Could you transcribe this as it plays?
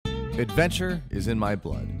Adventure is in my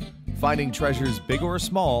blood. Finding treasures big or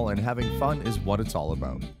small and having fun is what it's all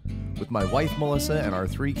about. With my wife Melissa and our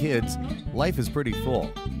 3 kids, life is pretty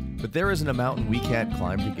full. But there isn't a mountain we can't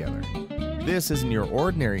climb together. This isn't your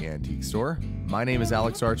ordinary antique store. My name is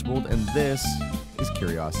Alex Archbold and this is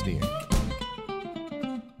Curiosity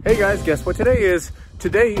Inc. Hey guys, guess what today is?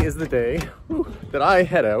 Today is the day that I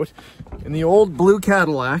head out in the old blue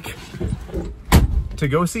Cadillac to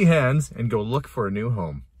go see Hans and go look for a new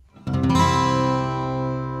home.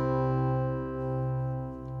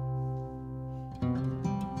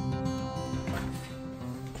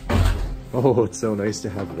 Oh, it's so nice to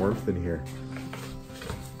have warmth in here.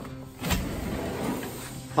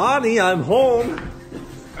 Honey, I'm home.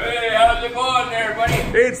 Hey, how's it going there, buddy?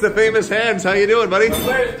 Hey, it's the famous Hans. How you doing, buddy?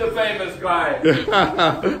 Where's the famous guy?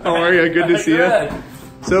 How are you? Good to see Good. you.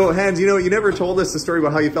 So, Hans, you know, you never told us the story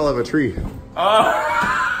about how you fell out of a tree.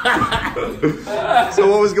 So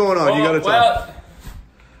what was going on? You gotta tell. Well,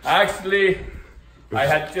 actually, I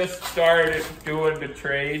had just started doing the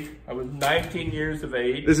trade. I was 19 years of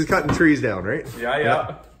age. This is cutting trees down, right?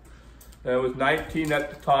 Yeah. I was 19 at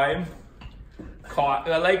the time.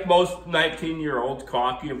 Like most 19-year-olds,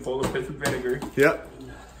 cocky and full of piss and vinegar. Yep.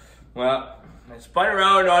 Well, I spun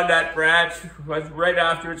around on that branch. It was right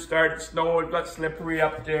after it started snowing. It got slippery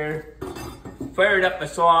up there. Fired up my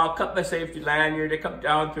saw, cut my safety lanyard. I come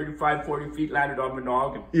down 35, 40 feet, landed on my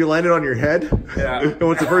noggin. You landed on your head? Yeah. And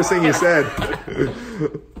what's the first thing you said?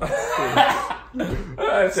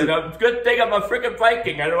 I said, it's a good thing I'm a freaking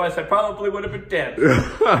Viking, otherwise I probably would have been dead.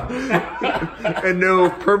 And no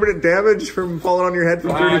permanent damage from falling on your head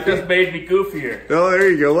from 30 It feet? just made me goofier. Oh, there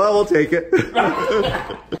you go. Well, we'll take it.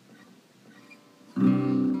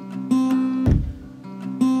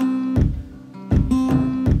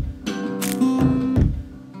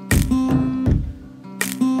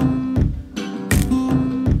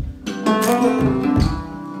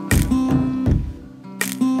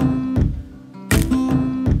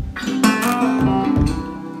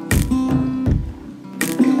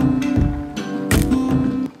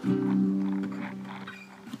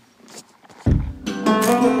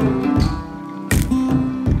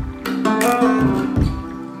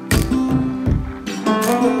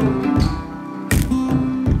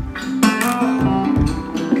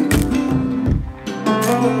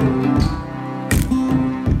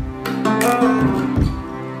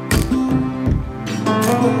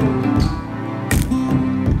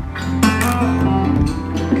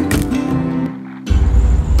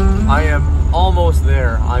 I am almost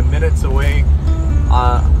there. I'm minutes away.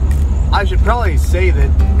 I should probably say that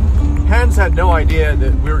Hans had no idea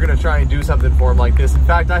that we were going to try and do something for him like this. In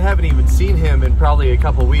fact, I haven't even seen him in probably a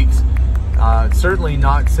couple weeks. Certainly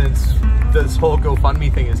not since this whole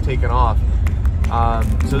GoFundMe thing has taken off.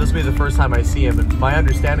 So this will be the first time I see him. And my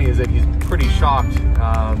understanding is that he's pretty shocked.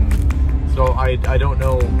 So I don't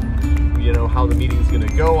know, you know, how the meeting's going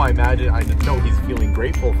to go. I just know he's feeling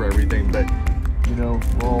grateful for everything, but you know,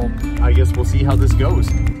 well, I guess we'll see how this goes.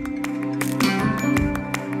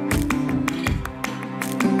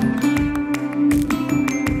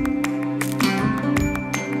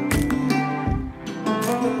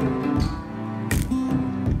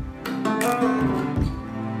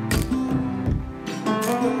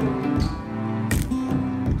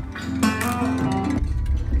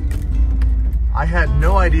 I had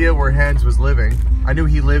no idea where Hans was living. I knew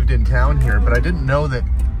he lived in town here, but I didn't know that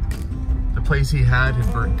the place he had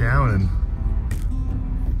burnt down and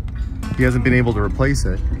he hasn't been able to replace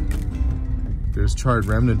it. There's charred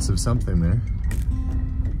remnants of something there.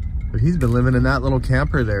 But he's been living in that little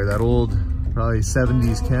camper there, that old, probably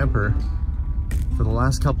 70s camper for the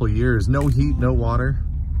last couple of years. No heat, no water.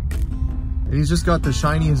 And he's just got the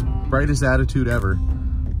shiniest, brightest attitude ever.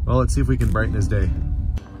 Well, let's see if we can brighten his day.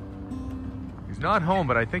 He's not home,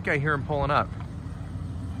 but I think I hear him pulling up.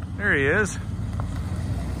 There he is.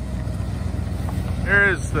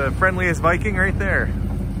 There's the friendliest Viking right there.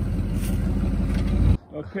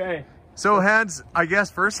 Okay. So Hans, I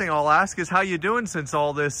guess first thing I'll ask is how you doing since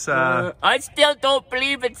all this I still don't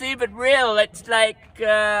believe it's even real. It's like,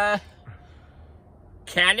 can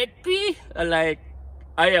it be? Like,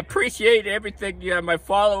 I appreciate everything my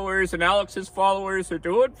followers and Alex's followers are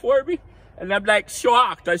doing for me. And I'm like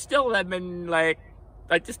shocked. I still am in like,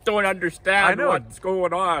 I just don't understand what's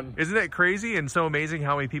going on. Isn't it crazy and so amazing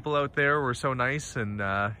how many people out there were so nice and,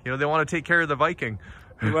 you know, they want to take care of the Viking?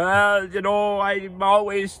 Well, you know, I'm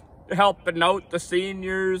always helping out the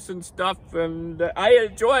seniors and stuff, and I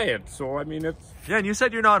enjoy it. So, I mean, it's... Yeah, and you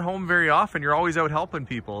said you're not home very often. You're always out helping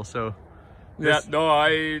people, so... Yeah, no,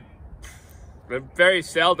 I'm very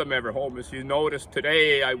seldom ever home. As you noticed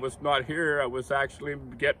today, I was not here. I was actually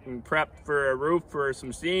getting prepped for a roof for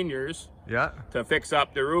some seniors. Yeah. To fix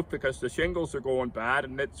up the roof because the shingles are going bad,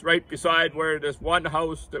 and it's right beside where this one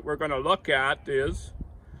house that we're going to look at is.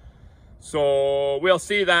 So we'll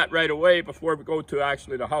see that right away before we go to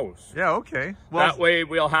actually the house. Yeah, okay. Well, that way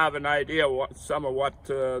we'll have an idea what some of what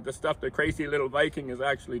the stuff the crazy little Viking is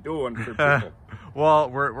actually doing for people.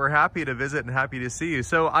 Well, we're happy to visit and happy to see you.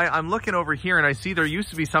 So I'm looking over here and I see there used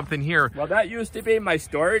to be something here. Well, that used to be my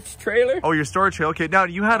storage trailer. Oh, your storage trailer. Okay, now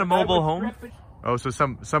you had a mobile home? Oh, so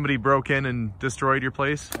somebody broke in and destroyed your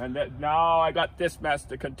place? And now I got this mess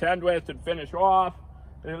to contend with and finish off.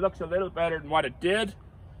 It looks a little better than what it did,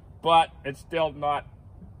 but it's still not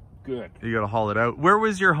good. You gotta haul it out. Where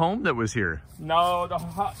was your home that was here? No,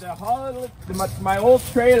 my old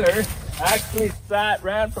trailer actually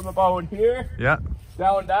ran from about here, yeah,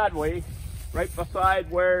 down that way, right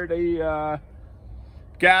beside where the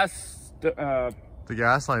gas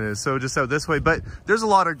line is. So just out this way. But there's a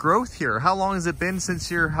lot of growth here. How long has it been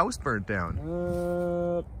since your house burnt down?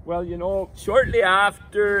 Well, you know, shortly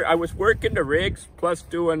after I was working the rigs plus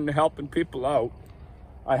helping people out.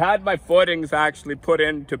 I had my footings actually put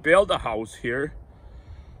in to build a house here,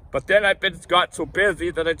 but then got so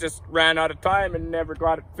busy that I just ran out of time and never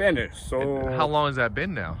got it finished. So and how long has that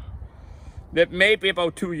been now? It may be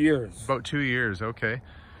about 2 years. About 2 years, okay.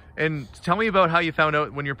 And tell me about how you found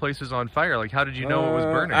out when your place was on fire. Like, how did you know it was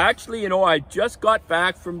burning? Actually, you know, I just got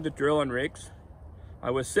back from the drilling rigs.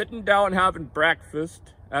 I was sitting down having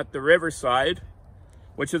breakfast at the Riverside,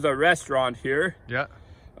 which is a restaurant here. Yeah.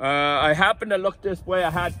 I happened to look this way. I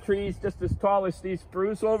had trees just as tall as these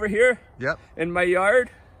spruce over here. Yep. In my yard.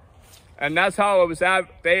 And that's how I was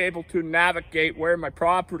able to navigate where my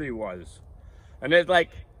property was. And it's like,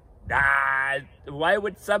 why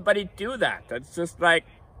would somebody do that? That's just like,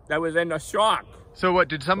 I was in a shock. So what,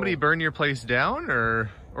 did somebody burn your place down or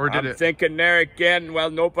did I'm thinking there again, well,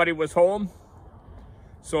 nobody was home.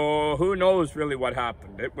 So who knows really what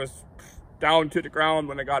happened. It was down to the ground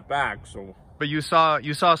when I got back, so. But you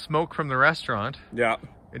saw smoke from the restaurant. Yeah.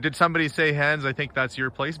 Did somebody say, Hans, I think that's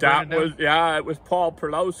your place? Yeah, it was Paul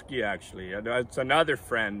Perlowski, actually. It's another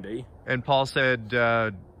friend, eh? And Paul said, is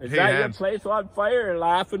that your place on fire?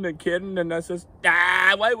 Laughing and kidding, and I says,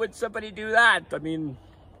 why would somebody do that? I mean,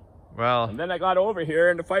 well. And then I got over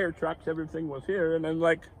here, and the fire trucks, everything was here, and I'm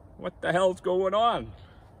like, what the hell's going on?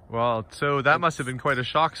 Well, so that must have been quite a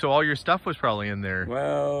shock. So all your stuff was probably in there.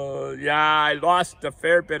 Well, yeah, I lost a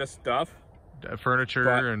fair bit of stuff. Furniture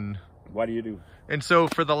and... What do you do? And so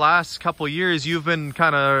for the last couple of years, you've been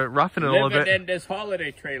kind of roughing it a little bit. Living in this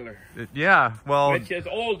holiday trailer. Yeah, well... Which is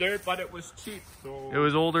older, but it was cheap, so... It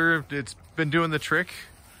was older. It's been doing the trick.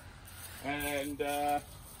 And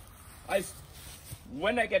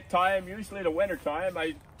when I get time, usually the winter time,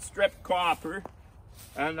 I strip copper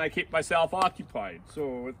and I keep myself occupied.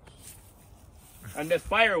 So and this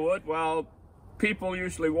firewood, well, people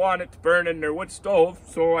usually want it to burn in their wood stove,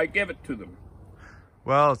 so I give it to them.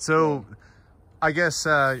 Well, so I guess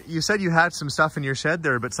you said you had some stuff in your shed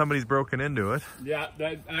there, but somebody's broken into it. Yeah,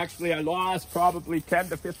 actually I lost probably $10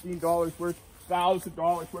 to $15 worth,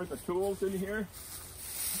 $1,000 worth of tools in here.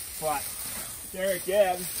 But there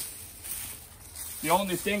again, the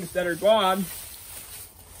only things that are gone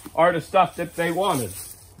are the stuff that they wanted.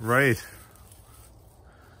 Right.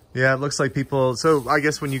 Yeah, it looks like people, so I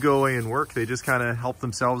guess when you go away and work, they just kind of help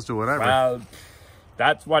themselves to whatever. Well,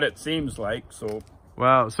 that's what it seems like, so.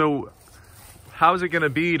 Wow, so how's it going to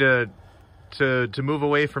be to move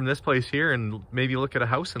away from this place here and maybe look at a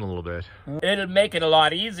house in a little bit? It'll make it a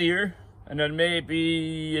lot easier, and then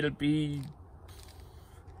maybe it'll be,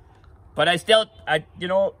 but I still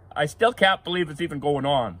can't believe it's even going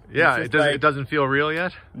on. Yeah, it doesn't feel real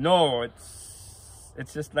yet? No,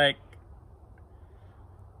 it's just like,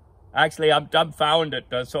 actually, I'm dumbfounded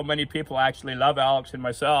that so many people actually love Alex and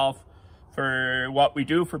myself for what we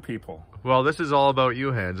do for people. Well, this is all about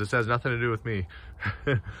you, Hans. This has nothing to do with me.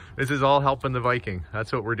 This is all helping the Viking.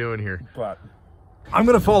 That's what we're doing here. But I'm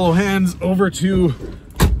going to follow Hans over to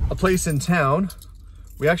a place in town.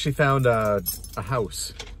 We actually found a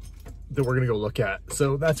house that we're going to go look at.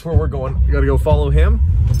 So that's where we're going. We got to go follow him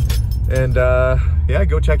and yeah,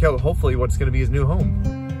 go check out hopefully what's going to be his new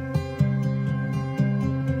home.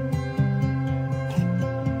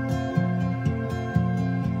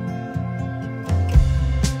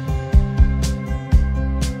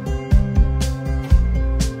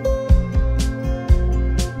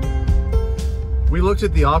 We looked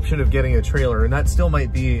at the option of getting a trailer, and that still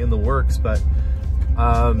might be in the works, but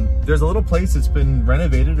There's a little place that's been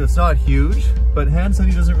renovated. It's not huge, but Han said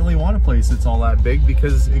he doesn't really want a place that's all that big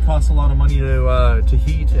because it costs a lot of money to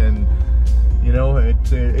heat, and you know,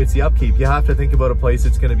 it's the upkeep. You have to think about a place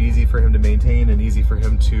that's going to be easy for him to maintain and easy for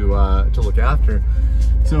him to look after.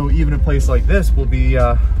 So even a place like this will be,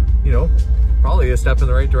 you know, probably a step in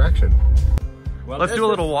the right direction. Well, let's do a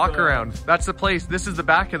little walk around. That's the place. This is the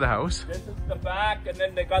back of the house. This is the back, and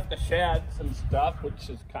then they got the sheds and stuff, which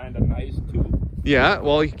is kind of nice too. Yeah,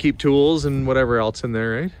 well, you can keep tools and whatever else in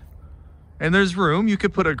there, right? And there's room. You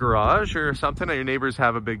could put a garage or something. Your neighbors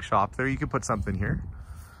have a big shop there. You could put something here.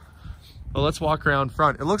 Well, let's walk around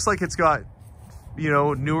front. It looks like it's got, you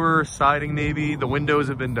know, newer siding maybe. The windows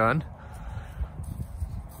have been done.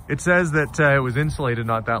 It says that it was insulated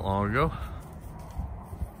not that long ago.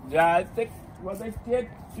 Yeah, I think, well, they did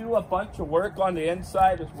do a bunch of work on the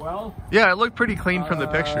inside as well. Yeah, it looked pretty clean from the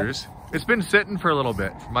pictures. It's been sitting for a little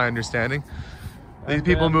bit, from my understanding. These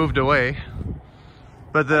people moved away.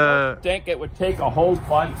 But I think it would take a whole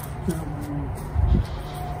bunch to...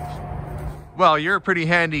 Well, you're a pretty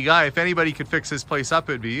handy guy. If anybody could fix this place up,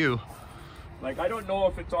 it'd be you. Like, I don't know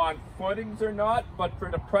if it's on footings or not, but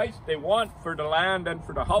for the price they want for the land and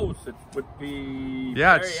for the house, it would be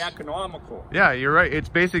very economical. Yeah, you're right. It's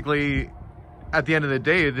basically, at the end of the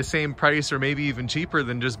day, the same price or maybe even cheaper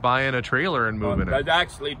than just buying a trailer and moving it. It's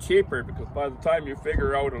actually cheaper because by the time you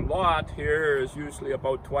figure out a lot here is usually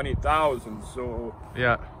about 20,000. So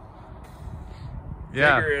yeah.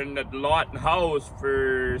 Figuring that lot and house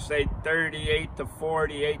for say 38 to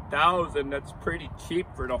 48,000, that's pretty cheap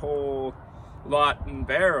for the whole lot and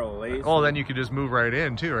barrel. Eh? Oh, then you could just move right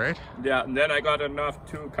in too, right? Yeah, and then I got enough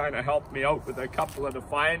to kind of help me out with a couple of the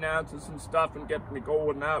finances and stuff and get me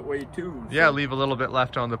going that way too. So. Yeah, leave a little bit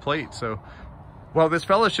left on the plate. So, well, this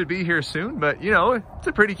fella should be here soon, but you know, it's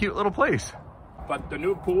a pretty cute little place. But the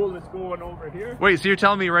new pool is going over here. Wait, so you're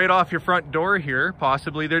telling me right off your front door here,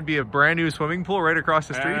 possibly there'd be a brand new swimming pool right across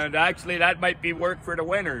the street? And actually that might be work for the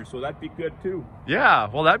winter, so that'd be good too. Yeah,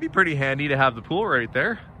 well, that'd be pretty handy to have the pool right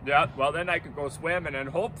there. Yeah, well, then I could go swimming, and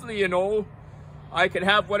hopefully, you know, I could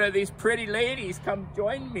have one of these pretty ladies come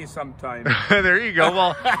join me sometime. There you go.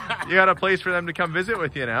 Well, you got a place for them to come visit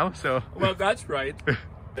with you now, so. Well, that's right.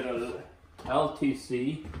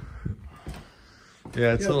 LTC.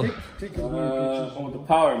 Yeah, it's a little... Oh, the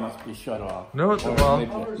power must be shut off. No, it's well.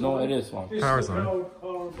 No, it is on. Power's on.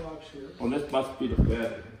 Well, this must be the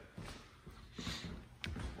bed.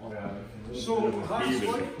 So, Hans,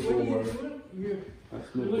 what are you doing?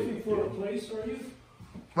 You're looking for a place, are you?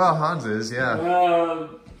 Well, Hans is, yeah.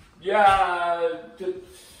 Yeah, just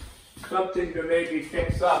something to maybe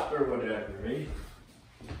fix up or whatever, eh?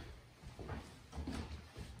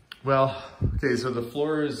 Well, okay, so the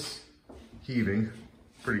floor is heaving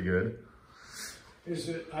pretty good. Is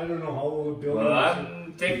it, I don't know how old the building Well, is.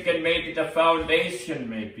 I'm thinking maybe the foundation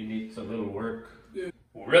maybe needs a little work.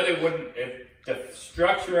 Really wouldn't, if the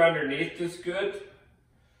structure underneath is good,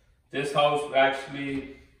 this house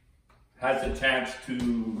actually has a chance to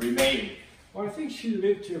remain. Well, I think she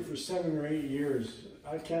lived here for 7 or 8 years.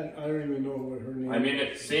 I don't even know what her name is. I mean,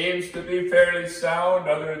 it seems to be fairly sound,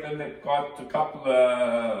 other than it got a couple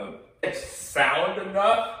of... It's sound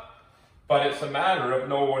enough, but it's a matter of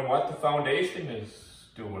knowing what the foundation is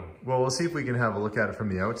doing. Well, we'll see if we can have a look at it from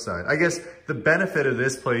the outside. I guess the benefit of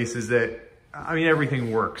this place is that, I mean,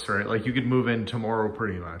 everything works, right? Like you could move in tomorrow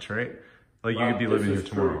pretty much, right? Like you could be living here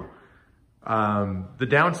tomorrow. The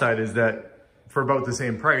downside is that for about the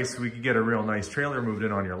same price, we could get a real nice trailer moved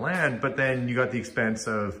in on your land, but then you got the expense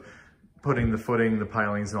of putting the footing, the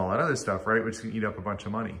pilings and all that other stuff, right? Which can eat up a bunch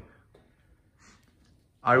of money.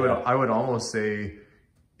 I would almost say,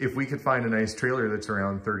 if we could find a nice trailer that's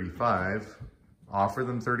around 35, offer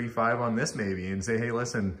them 35 on this maybe and say, hey,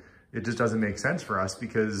 listen, it just doesn't make sense for us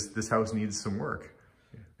because this house needs some work.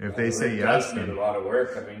 If they say yes, it does need a lot of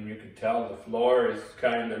work. I mean, you can tell the floor is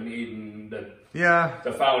kind of needing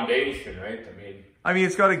the foundation, right? I mean,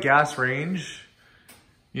 it's got a gas range,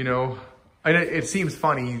 you know. And it seems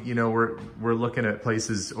funny, you know, we're looking at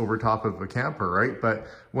places over top of a camper, right? But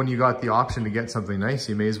when you got the option to get something nice,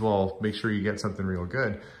 you may as well make sure you get something real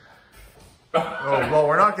good. Oh, well,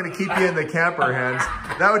 we're not going to keep you in the camper, Hans.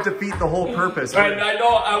 That would defeat the whole purpose. And I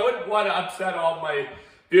know I wouldn't want to upset all my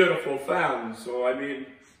beautiful fans. So, I mean,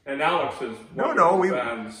 and Alex's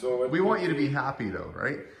fans. So we want you to be happy, though,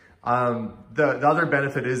 right? The other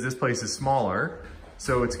benefit is this place is smaller,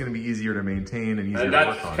 so it's going to be easier to maintain and easier to work on.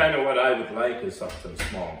 And that's kind of what I would like, is something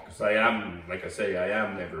small. Because I am, like I say, I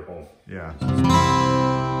am never home. Yeah.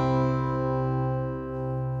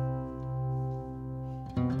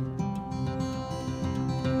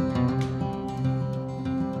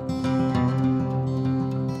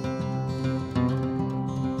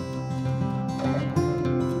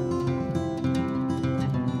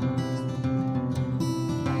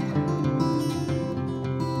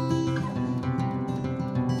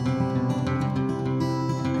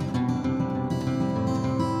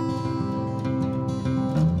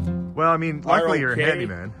 Well, I mean, luckily you're a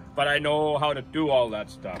handyman. But I know how to do all that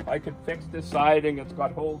stuff. I could fix the siding. It's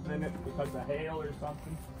got holes in it because of hail or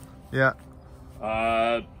something. Yeah.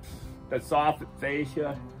 The soffit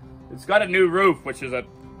fascia. It's got a new roof, which is a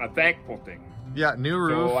thankful thing. Yeah, new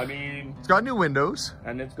roof. So, I mean... It's got new windows.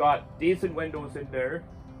 And it's got decent windows in there.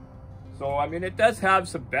 So, I mean, it does have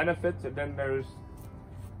some benefits. And then there's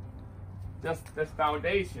just this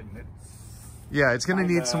foundation. Yeah, it's going to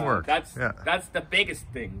need some work. That's the biggest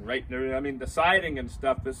thing right there. I mean, the siding and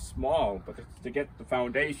stuff is small, but it's to get the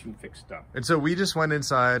foundation fixed up. And so we just went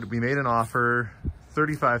inside. We made an offer,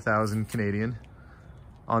 35,000 Canadian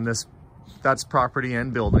on this. That's property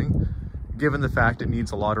and building, given the fact it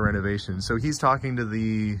needs a lot of renovation. So he's talking to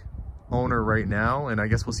the owner right now, and I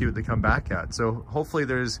guess we'll see what they come back at. So hopefully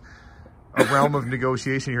there's a realm of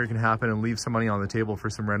negotiation here can happen and leave some money on the table for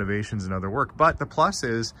some renovations and other work. But the plus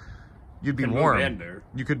is, you'd be warm.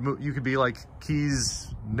 You could be like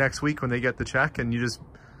Keys next week when they get the check, and you just,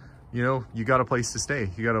 you know, you got a place to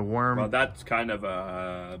stay. You got a warm. Well, that's kind of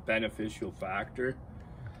a beneficial factor.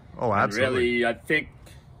 Oh, absolutely. And really, I think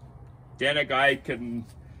then a guy can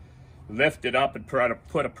lift it up and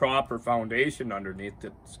put a proper foundation underneath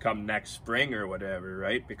it come next spring or whatever,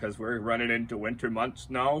 right? Because we're running into winter months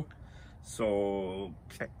now. So.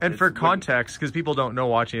 And for context, because people don't know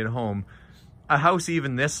watching at home, a house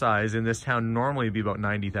even this size in this town normally would be about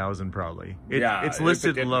 90,000 probably. It's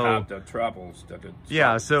listed low. Have the troubles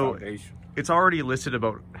that so foundation. It's already listed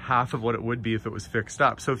about half of what it would be if it was fixed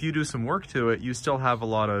up. So if you do some work to it, you still have a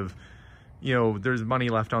lot of, you know, there's money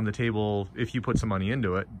left on the table if you put some money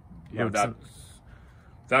into it. Well,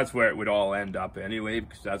 that's where it would all end up anyway,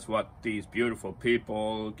 because that's what these beautiful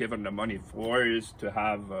people giving the money for, is to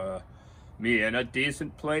have me in a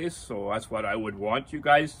decent place. So that's what I would want you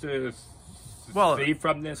guys to see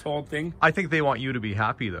from this whole thing. I think they want you to be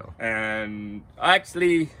happy though. And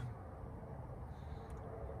actually,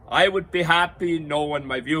 I would be happy knowing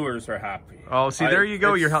my viewers are happy. Oh, see, there you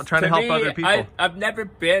go. You're trying to help other people. I've never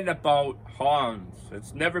been about Hans.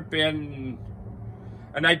 It's never been...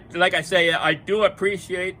 And like I say, I do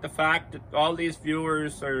appreciate the fact that all these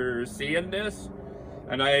viewers are seeing this.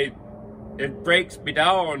 And it breaks me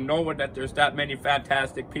down knowing that there's that many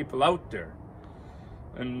fantastic people out there.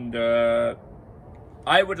 And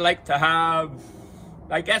I would like to have,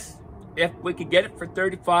 I guess, if we could get it for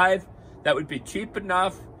 35, that would be cheap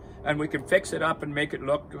enough, and we can fix it up and make it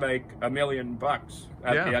look like $1 million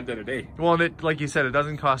at the end of the day. Well, and it, like you said, it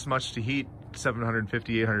doesn't cost much to heat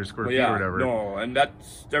 750, 800 square feet or whatever. No, and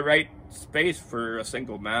that's the right space for a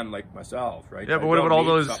single man like myself, right? Yeah, but what about all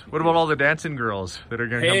those? What about all the dancing girls that are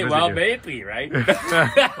going to come visit you? Maybe, right? Well,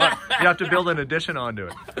 you have to build an addition onto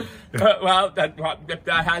it. Well, if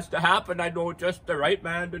that has to happen, I know just the right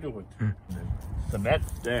man to do it. The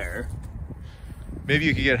net's there. Maybe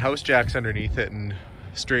you could get house jacks underneath it and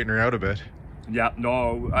straighten her out a bit. Yeah,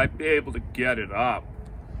 no, I'd be able to get it up.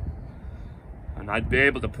 And I'd be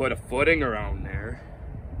able to put a footing around there.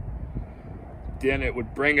 Then it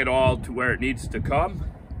would bring it all to where it needs to come,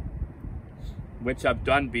 which I've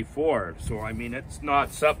done before. So, I mean, it's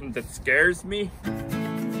not something that scares me.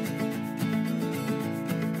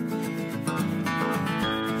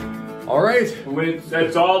 All right.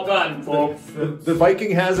 It's all done, folks. The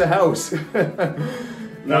Viking has a house.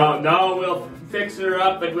 Now we'll fix her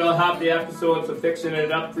up, and we'll have the episodes of fixing it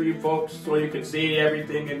up for you folks so you can see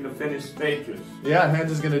everything in the finished stages. Yeah, Hans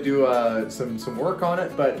is going to do some work on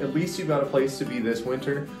it, but at least you've got a place to be this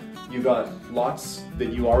winter. You got lots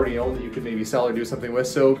that you already own that you could maybe sell or do something with.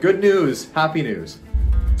 So good news, happy news.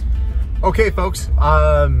 Okay, folks.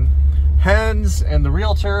 Hans and the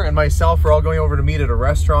realtor and myself are all going over to meet at a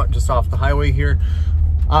restaurant just off the highway here.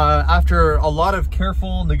 After a lot of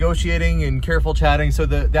careful negotiating and careful chatting, so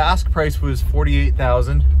the ask price was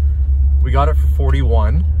 $48,000. We got it for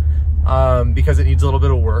 41 because it needs a little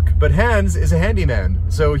bit of work. But Hans is a handyman,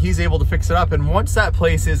 so he's able to fix it up. And once that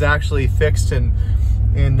place is actually fixed and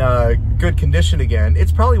in good condition again,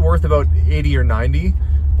 it's probably worth about 80 or 90.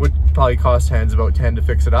 Would probably cost Hans about 10 to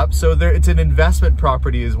fix it up. So it's an investment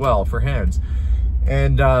property as well for Hans.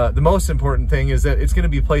 And the most important thing is that it's going to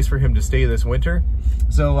be a place for him to stay this winter.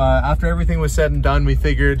 So after everything was said and done, we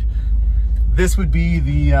figured this would be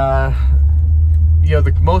the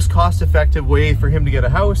the most cost-effective way for him to get a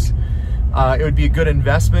house. It would be a good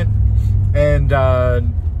investment, and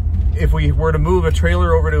if we were to move a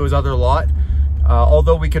trailer over to his other lot,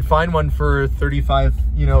 although we could find one for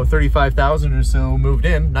 35,000 or so moved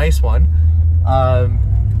in, nice one,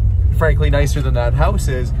 frankly nicer than that house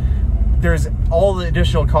is. There's all the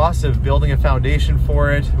additional costs of building a foundation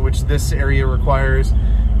for it, which this area requires,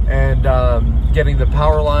 and getting the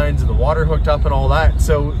power lines and the water hooked up and all that.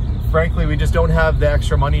 So frankly, we just don't have the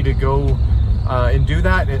extra money to go and do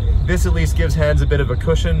that. This at least gives Hans a bit of a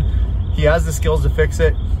cushion. He has the skills to fix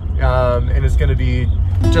it, and it's going to be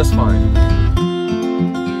just fine.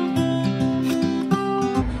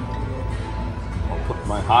 I'll put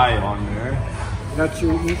my high on there. That's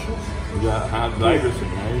your initials? Yeah, Hans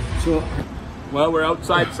Iverson, right? So, well, we're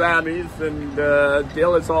outside Sammy's, and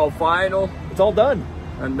deal is all final. It's all done.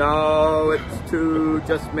 And now it's to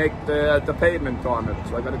just make the payment on it.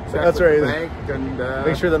 So I got to check That's with right. the bank and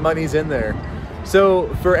Make sure the money's in there.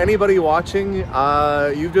 So for anybody watching,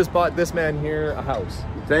 you've just bought this man here a house.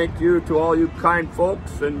 Thank you to all you kind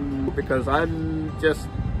folks, and because I'm just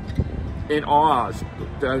in awe.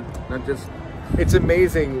 I'm just. It's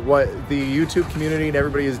amazing what the YouTube community and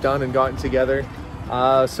everybody has done and gotten together.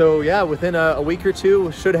 So yeah, within a week or two,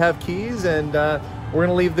 we should have keys, and we're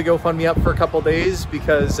gonna leave the GoFundMe up for a couple days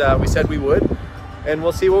because we said we would, and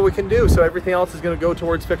we'll see what we can do. So everything else is gonna go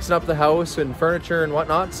towards fixing up the house and furniture and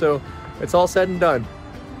whatnot. So it's all said and done.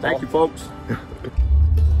 Thank you, folks.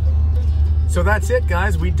 So that's it,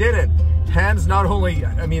 guys. We did it. Hans not only,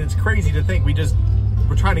 I mean, it's crazy to think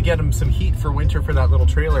we're trying to get him some heat for winter for that little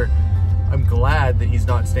trailer. I'm glad that he's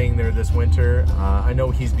not staying there this winter. I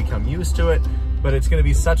know he's become used to it, but it's gonna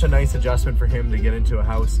be such a nice adjustment for him to get into a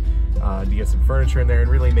house, to get some furniture in there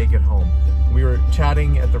and really make it home. We were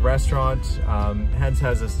chatting at the restaurant. Hans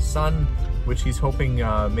has a son, which he's hoping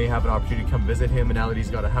may have an opportunity to come visit him, and now that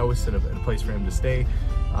he's got a house and a place for him to stay,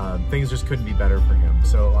 things just couldn't be better for him.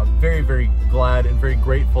 So I'm very, very glad and very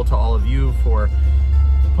grateful to all of you for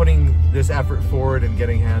putting this effort forward and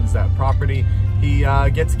getting Hans that property. He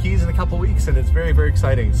gets keys in a couple weeks, and it's very, very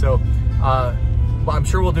exciting. So I'm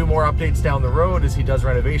sure we'll do more updates down the road as he does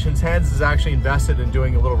renovations. Hans is actually invested in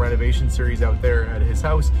doing a little renovation series out there at his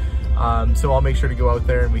house. So I'll make sure to go out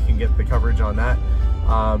there and we can get the coverage on that.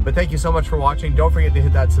 But thank you so much for watching. Don't forget to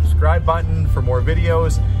hit that subscribe button for more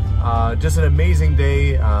videos. Just an amazing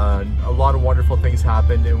day. A lot of wonderful things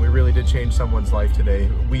happened, and we really did change someone's life today.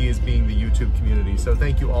 We as being the YouTube community. So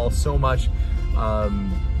thank you all so much.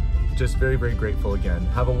 Just very, very grateful again.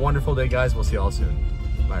 Have a wonderful day, guys. We'll see you all soon.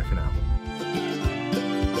 Bye for now.